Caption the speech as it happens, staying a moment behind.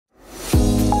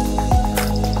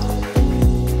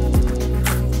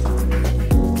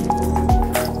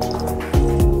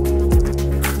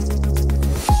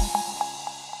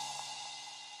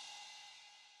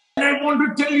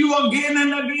again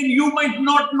and again, you might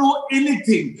not know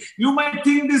anything. You might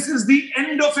think this is the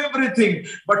end of everything.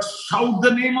 But shout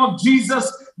the name of Jesus.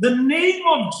 The name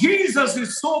of Jesus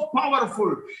is so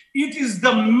powerful. It is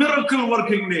the miracle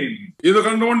working name. ഇത്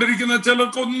കണ്ടുകൊണ്ടിരിക്കുന്ന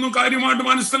ചിലർക്കൊന്നും കാര്യമായിട്ട്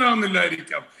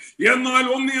മനസ്സിലാകുന്നില്ലായിരിക്കാം. എന്നാൽ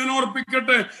ഒന്ന് ഞാൻ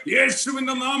ഓർപ്പിക്കട്ടെ,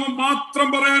 യേശുവിന്റെ നാമം മാത്രം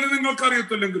പറയാൻ നിങ്ങൾക്ക്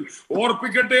അറിയത്തില്ലെങ്കിൽ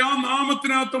ഓർപ്പിക്കട്ടെ, ആ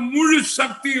നാമത്തിനകത്ത് മുഴുവൻ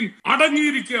ശക്തിയും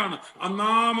അടങ്ങിയിരിക്കുകയാണ്. ആ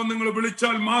നാമം നിങ്ങൾ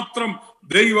വിളിച്ചാൽ മാത്രം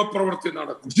ദൈവപ്രവൃത്തി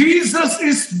നടക്കും. Jesus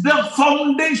is the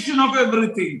foundation of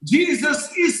everything. Jesus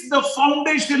is the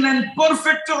foundation and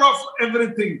perfecter of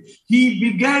everything. He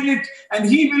began it and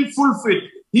he will fulfill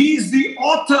it. He is the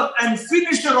author and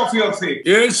finisher of your faith.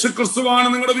 യേശു ക്രിസ്തുവാണ്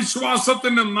നിങ്ങളുടെ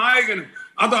വിശ്വാസത്തിന്റെ നായകനും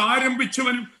അത്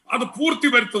ആരംഭിച്ചവനും അത് പൂർത്തി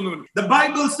വരുത്തുന്നവനും. The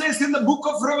Bible says in the book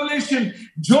of Revelation,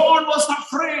 John was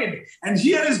afraid, and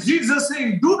here is Jesus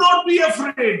saying, do not be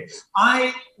afraid. I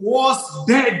was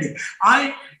dead. I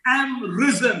am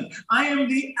risen. I am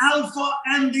the Alpha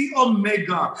and the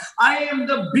Omega. I am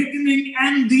the beginning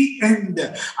and the end.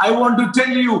 I want to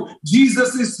tell you,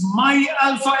 Jesus is my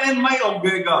Alpha and my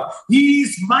Omega. He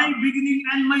is my beginning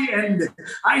and my end.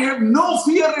 I have no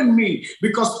fear in me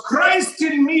because Christ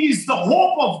in me is the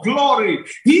hope of glory.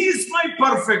 He is my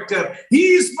perfecter. He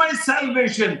is my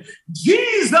salvation.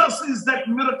 Jesus is that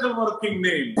miracle working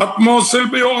name. പത്മോസിൽ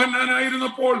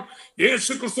യോഹന്നാനായിരുന്നപ്പോൾ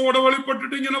യേശു ക്രിസ്തുവോട്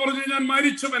വെളിപ്പെട്ടിട്ട് ഇങ്ങനെ പറഞ്ഞു, ഞാൻ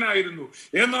മരിച്ചവനായിരുന്നു,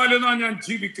 എന്നാൽ ഞാൻ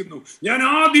ജീവിക്കുന്നു, ഞാൻ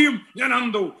ആദിയും ഞാൻ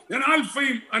അന്തവും, ഞാൻ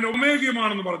ആൽഫയും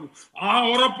ഒമേഗയുമാണെന്ന് പറഞ്ഞു. ആ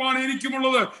ഉറപ്പാണ്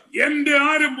എനിക്കുമുള്ളത്. എന്റെ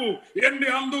ആരംഭവും എന്റെ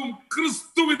അന്തവും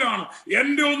ക്രിസ്തുവിലാണ്.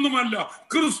 എന്റെ ഒന്നുമല്ല,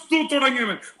 ക്രിസ്തു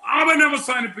തുടങ്ങിയവൻ അവൻ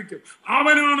അവസാനിപ്പിക്കും.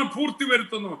 അവനാണ് പൂർത്തി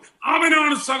വരുത്തുന്നവൻ.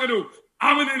 അവനാണ് സകലവും.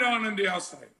 അവനിലാണ് എന്റെ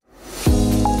ആശ്രയം.